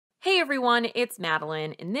Hey everyone, it's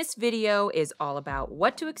Madeline, and this video is all about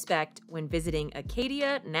what to expect when visiting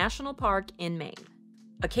Acadia National Park in Maine.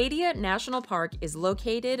 Acadia National Park is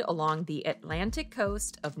located along the Atlantic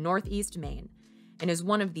coast of northeast Maine and is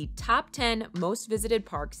one of the top 10 most visited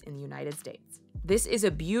parks in the United States. This is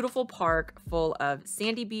a beautiful park full of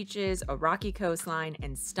sandy beaches, a rocky coastline,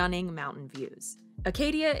 and stunning mountain views.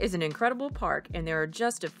 Acadia is an incredible park, and there are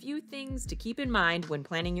just a few things to keep in mind when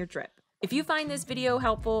planning your trip. If you find this video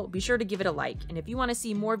helpful, be sure to give it a like, and if you want to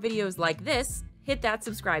see more videos like this, hit that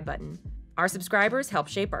subscribe button. Our subscribers help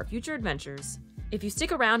shape our future adventures. If you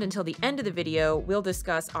stick around until the end of the video, we'll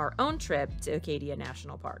discuss our own trip to Acadia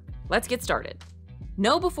National Park. Let's get started.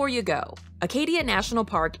 Know before you go. Acadia National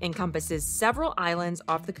Park encompasses several islands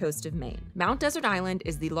off the coast of Maine. Mount Desert Island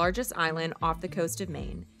is the largest island off the coast of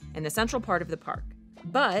Maine and the central part of the park.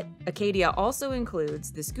 But Acadia also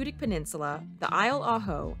includes the Scenic Peninsula, the Isle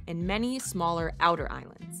Aho, and many smaller outer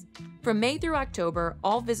islands. From May through October,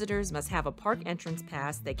 all visitors must have a park entrance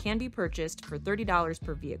pass that can be purchased for $30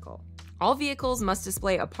 per vehicle. All vehicles must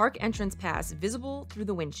display a park entrance pass visible through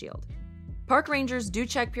the windshield. Park rangers do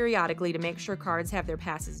check periodically to make sure cars have their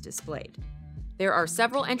passes displayed. There are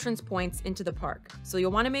several entrance points into the park, so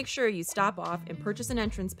you'll want to make sure you stop off and purchase an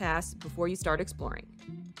entrance pass before you start exploring.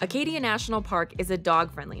 Acadia National Park is a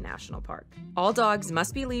dog-friendly national park. All dogs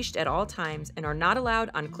must be leashed at all times and are not allowed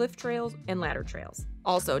on cliff trails and ladder trails.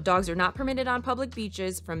 Also, dogs are not permitted on public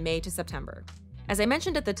beaches from May to September. As I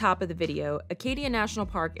mentioned at the top of the video, Acadia National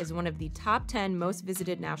Park is one of the top 10 most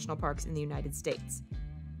visited national parks in the United States.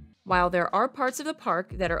 While there are parts of the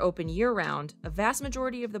park that are open year-round, a vast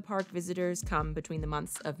majority of the park visitors come between the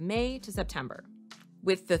months of May to September,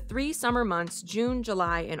 with the 3 summer months, June,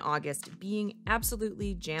 July, and August, being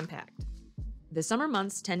absolutely jam-packed. The summer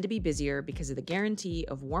months tend to be busier because of the guarantee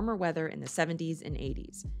of warmer weather in the 70s and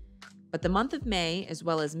 80s. But the month of May, as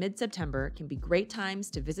well as mid-September, can be great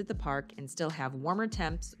times to visit the park and still have warmer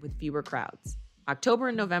temps with fewer crowds. October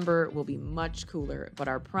and November will be much cooler, but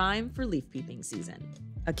are prime for leaf peeping season.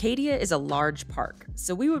 Acadia is a large park,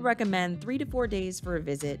 so we would recommend 3 to 4 days for a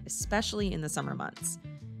visit, especially in the summer months.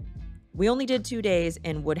 We only did 2 days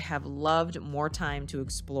and would have loved more time to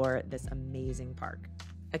explore this amazing park.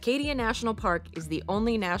 Acadia National Park is the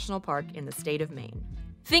only national park in the state of Maine.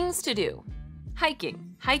 Things to do.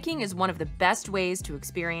 Hiking. Hiking is one of the best ways to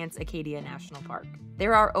experience Acadia National Park.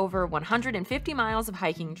 There are over 150 miles of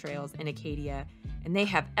hiking trails in Acadia, and they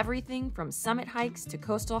have everything from summit hikes to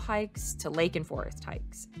coastal hikes to lake and forest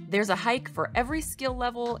hikes. There's a hike for every skill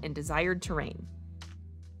level and desired terrain.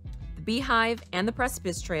 The Beehive and the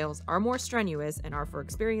Precipice trails are more strenuous and are for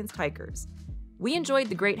experienced hikers. We enjoyed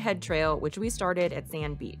the Great Head Trail, which we started at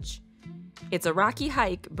Sand Beach. It's a rocky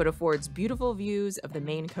hike, but affords beautiful views of the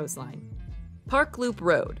Maine coastline. Park Loop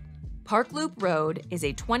Road. Park Loop Road is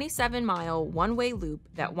a 27-mile one-way loop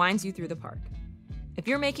that winds you through the park. If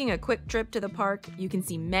you're making a quick trip to the park, you can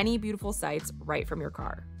see many beautiful sights right from your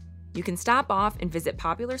car. You can stop off and visit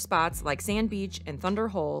popular spots like Sand Beach and Thunder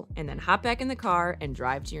Hole, and then hop back in the car and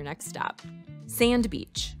drive to your next stop. Sand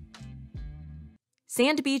Beach.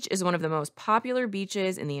 Sand Beach is one of the most popular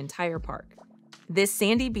beaches in the entire park. This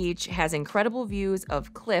sandy beach has incredible views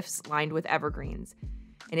of cliffs lined with evergreens,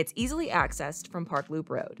 and it's easily accessed from Park Loop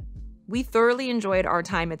Road. We thoroughly enjoyed our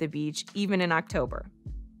time at the beach, even in October.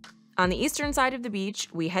 On the eastern side of the beach,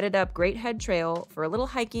 we headed up Great Head Trail for a little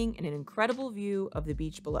hiking and an incredible view of the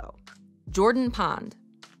beach below. Jordan Pond.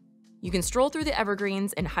 You can stroll through the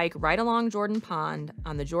evergreens and hike right along Jordan Pond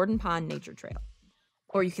on the Jordan Pond Nature Trail.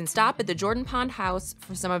 Or you can stop at the Jordan Pond House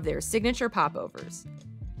for some of their signature popovers.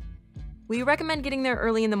 We recommend getting there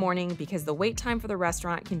early in the morning because the wait time for the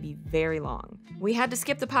restaurant can be very long. We had to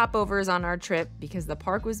skip the popovers on our trip because the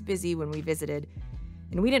park was busy when we visited,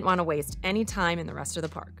 and we didn't want to waste any time in the rest of the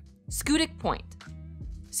park. Scenic Point.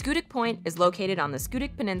 Scenic Point is located on the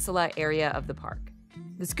Scenic Peninsula area of the park.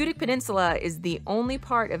 The Scenic Peninsula is the only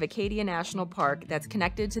part of Acadia National Park that's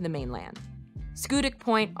connected to the mainland. Scenic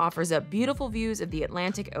Point offers up beautiful views of the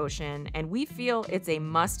Atlantic Ocean, and we feel it's a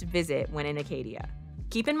must visit when in Acadia.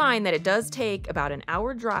 Keep in mind that it does take about an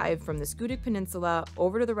hour drive from the Scenic Peninsula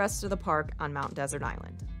over to the rest of the park on Mount Desert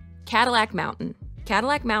Island. Cadillac Mountain.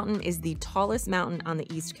 Cadillac Mountain is the tallest mountain on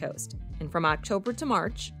the East Coast, and from October to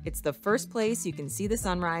March, it's the first place you can see the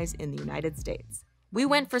sunrise in the United States. We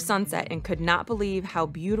went for sunset and could not believe how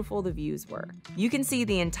beautiful the views were. You can see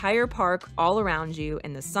the entire park all around you,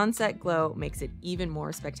 and the sunset glow makes it even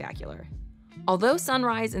more spectacular. Although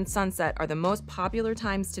sunrise and sunset are the most popular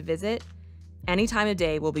times to visit, any time of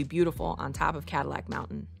day will be beautiful on top of Cadillac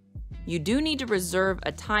Mountain. You do need to reserve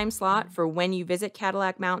a time slot for when you visit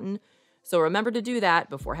Cadillac Mountain, so remember to do that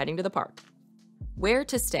before heading to the park. Where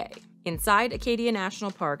to stay? Inside Acadia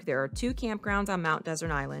National Park, there are 2 campgrounds on Mount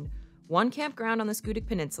Desert Island, 1 campground on the Schoodic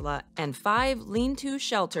Peninsula, and 5 lean-to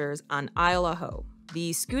shelters on Isle au Haut.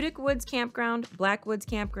 The Schoodic Woods Campground, Blackwoods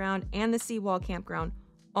Campground, and the Seawall Campground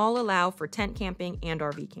all allow for tent camping and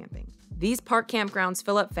RV camping. These park campgrounds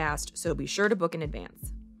fill up fast, so be sure to book in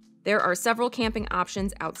advance. There are several camping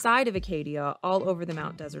options outside of Acadia all over the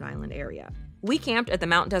Mount Desert Island area. We camped at the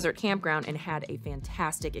Mount Desert Campground and had a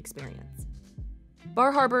fantastic experience.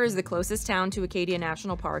 Bar Harbor is the closest town to Acadia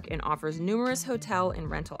National Park and offers numerous hotel and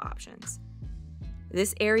rental options.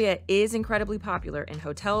 This area is incredibly popular and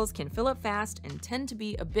hotels can fill up fast and tend to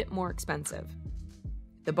be a bit more expensive.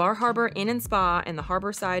 The Bar Harbor Inn and Spa and the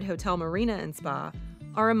Harborside Hotel Marina and Spa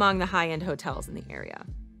are among the high-end hotels in the area.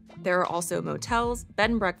 There are also motels,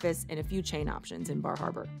 bed and breakfasts, and a few chain options in Bar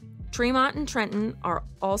Harbor. Tremont and Trenton are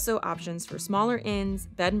also options for smaller inns,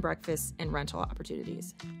 bed and breakfasts, and rental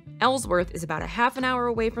opportunities. Ellsworth is about a half an hour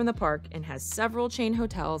away from the park and has several chain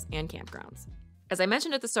hotels and campgrounds. As I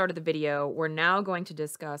mentioned at the start of the video, we're now going to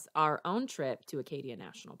discuss our own trip to Acadia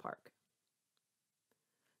National Park.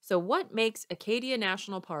 So what makes Acadia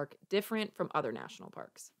National Park different from other national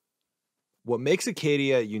parks? What makes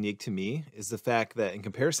Acadia unique to me is the fact that in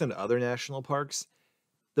comparison to other national parks,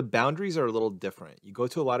 the boundaries are a little different. You go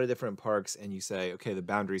to a lot of different parks and you say, okay, the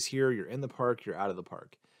boundary's here, you're in the park, you're out of the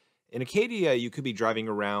park. In Acadia, you could be driving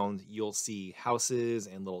around, you'll see houses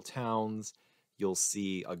and little towns, you'll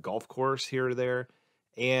see a golf course here or there,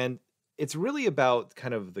 and it's really about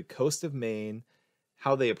kind of the coast of Maine,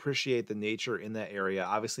 how they appreciate the nature in that area.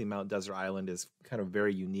 Obviously, Mount Desert Island is kind of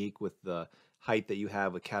very unique with the height that you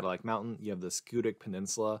have with Cadillac Mountain. You have the Schoodic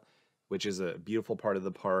Peninsula, which is a beautiful part of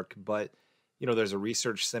the park, but there's a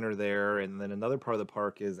research center there, and then another part of the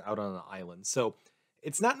park is out on an island. So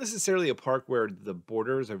it's not necessarily a park where the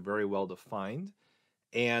borders are very well defined,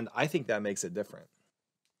 and I think that makes it different.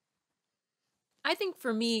 I think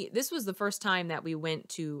for me, this was the first time that we went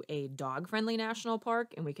to a dog-friendly national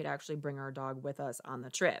park and we could actually bring our dog with us on the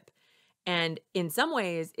trip. And in some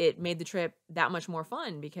ways, it made the trip that much more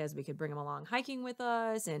fun because we could bring him along hiking with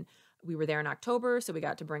us, and we were there in October, so we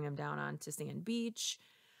got to bring him down onto Sand Beach.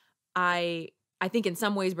 I think in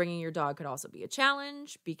some ways bringing your dog could also be a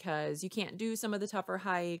challenge because you can't do some of the tougher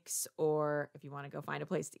hikes, or if you want to go find a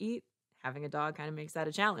place to eat, having a dog kind of makes that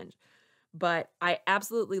a challenge. But I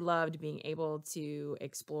absolutely loved being able to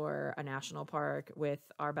explore a national park with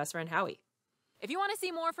our best friend Howie. If you want to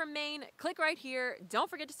see more from Maine, click right here. Don't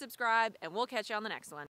forget to subscribe, and we'll catch you on the next one.